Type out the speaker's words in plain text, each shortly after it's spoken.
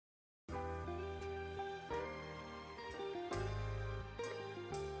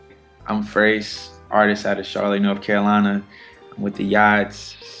I'm Frais, artist out of Charlotte, North Carolina. I'm with the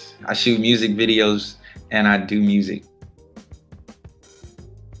Yachts. I shoot music videos and I do music.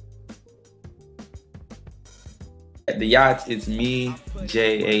 At the Yachts, it's me,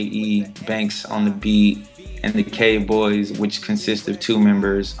 J.A.E. Banks on the beat, and the K-Boys, which consist of 2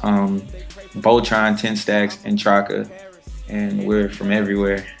 members, Voltron, 10 Stacks, and Traka. And we're from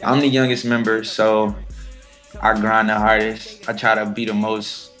everywhere. I'm the youngest member, so I grind the hardest. I try to be the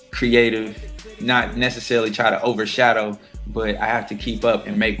most creative, not necessarily try to overshadow, but I have to keep up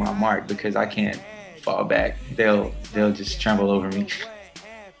and make my mark because I can't fall back. They'll just tremble over me.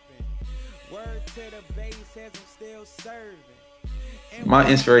 My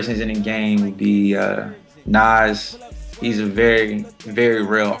inspirations in the game would be Nas. He's a very, very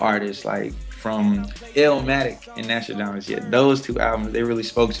real artist. Like from Illmatic and Nostradamus, yeah, those 2 albums, they really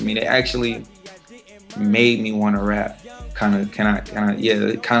spoke to me. They actually made me want to rap. Kind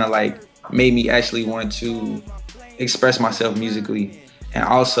of like made me actually want to express myself musically. And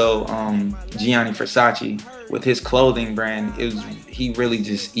also Gianni Versace with his clothing brand, he really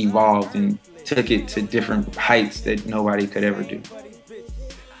just evolved and took it to different heights that nobody could ever do.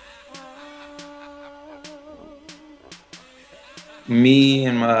 Me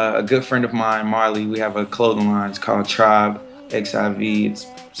and a good friend of mine, Marley, we have a clothing line. It's called Tribe XIV. It's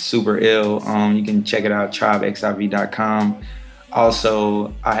super ill. You can check it out, tribexiv.com.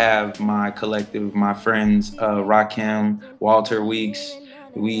 Also, I have my collective, my friends, Rakim, Walter Weeks.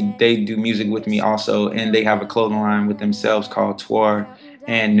 They do music with me also, and they have a clothing line with themselves called Twar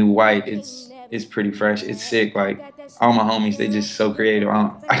and New White. It's pretty fresh. It's sick. Like all my homies, they just so creative.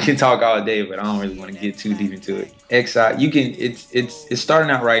 I can talk all day, but I don't really want to get too deep into it. It's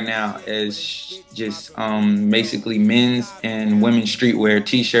starting out right now as just basically men's and women's streetwear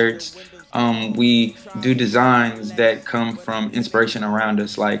T-shirts. We do designs that come from inspiration around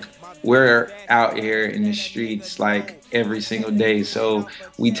us. Like we're out here in the streets like every single day, so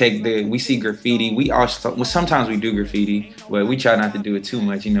we see graffiti. Sometimes we do graffiti, but we try not to do it too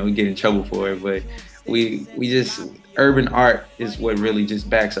much. You know, we get in trouble for it. But we just urban art is what really just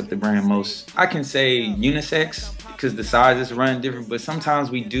backs up the brand most. I can say unisex because the sizes run different, but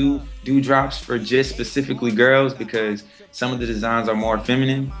sometimes we do drops for just specifically girls because some of the designs are more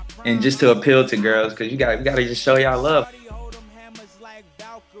feminine and just to appeal to girls because we gotta just show y'all love.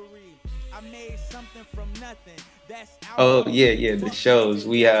 Oh yeah, the shows.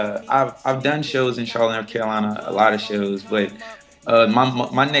 I've done shows in Charlotte, North Carolina, a lot of shows, but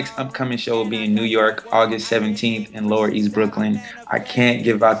my next upcoming show will be in New York, August 17th in Lower East Brooklyn. I can't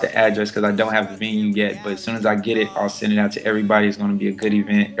give out the address because I don't have the venue yet, but as soon as I get it, I'll send it out to everybody. It's going to be a good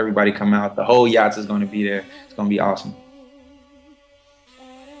event. Everybody come out. The whole Yachts is going to be there. It's going to be awesome.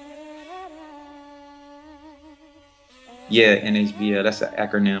 Yeah, NHBL, that's an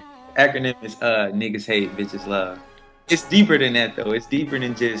acronym. Acronym is niggas hate, bitches love. It's deeper than that though. It's deeper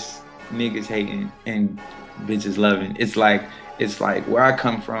than just niggas hating and bitches loving. It's like where I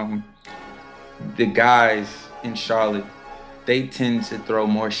come from, the guys in Charlotte, they tend to throw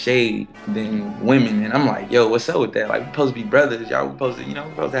more shade than women. And I'm like, yo, what's up with that? Like, we're supposed to be brothers, y'all. We're supposed to, we're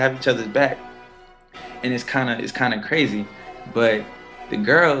supposed to have each other's back. And it's kind of crazy. But the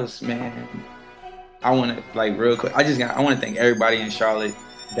girls, man, I want to, like, real quick, I want to thank everybody in Charlotte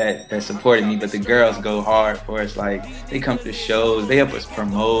that supported me, but the girls go hard for us. Like, they come to shows, they help us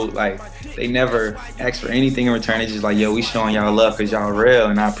promote. Like, they never ask for anything in return. It's just like, yo, we showing y'all love because y'all real,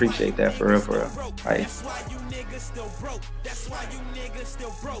 and I appreciate that for real. Like,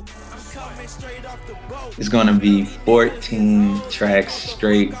 it's gonna be 14 tracks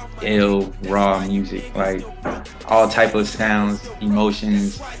straight ill raw music, like all type of sounds,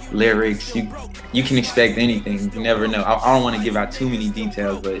 emotions, lyrics. You can expect anything. You never know. I don't want to give out too many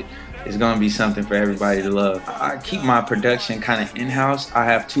details, but it's gonna be something for everybody to love. I keep my production kind of in-house. I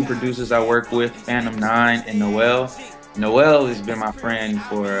have 2 producers I work with, Phantom 9 and Noel. Noel has been my friend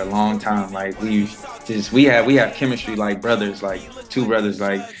for a long time. Like we have chemistry like brothers, like 2 brothers.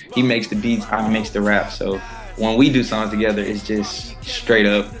 Like he makes the beats, I makes the rap. So when we do songs together, it's just straight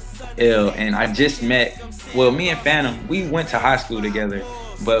up ill. And I just met, well, me and Phantom, we went to high school together,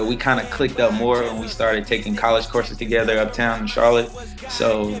 but we kind of clicked up more when we started taking college courses together uptown in Charlotte.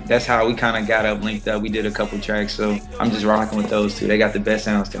 So that's how we kind of got up, linked up. We did a couple tracks, so I'm just rocking with those 2. They got the best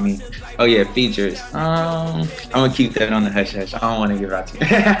sounds to me. Oh yeah, features. I'm gonna keep that on the hush hush. I don't want to give out to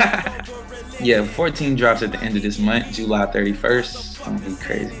you. Yeah, 14 drops at the end of this month, July 31st. It's gonna be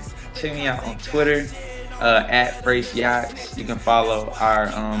crazy. Check me out on Twitter, at Frais Yachts. You can follow our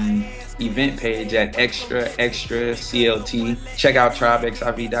event page at extra CLT. Check out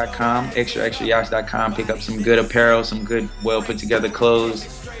tribexiv.com, extrayachts.com. Pick up some good apparel, some good, well put together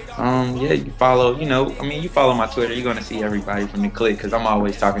clothes. Yeah, you follow, I mean, you follow my Twitter, you're gonna see everybody from the clique because I'm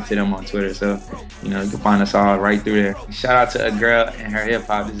always talking to them on Twitter. So, you can find us all right through there. Shout out to a girl and her hip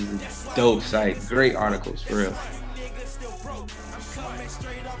hop. This is a dope site. Great articles for real.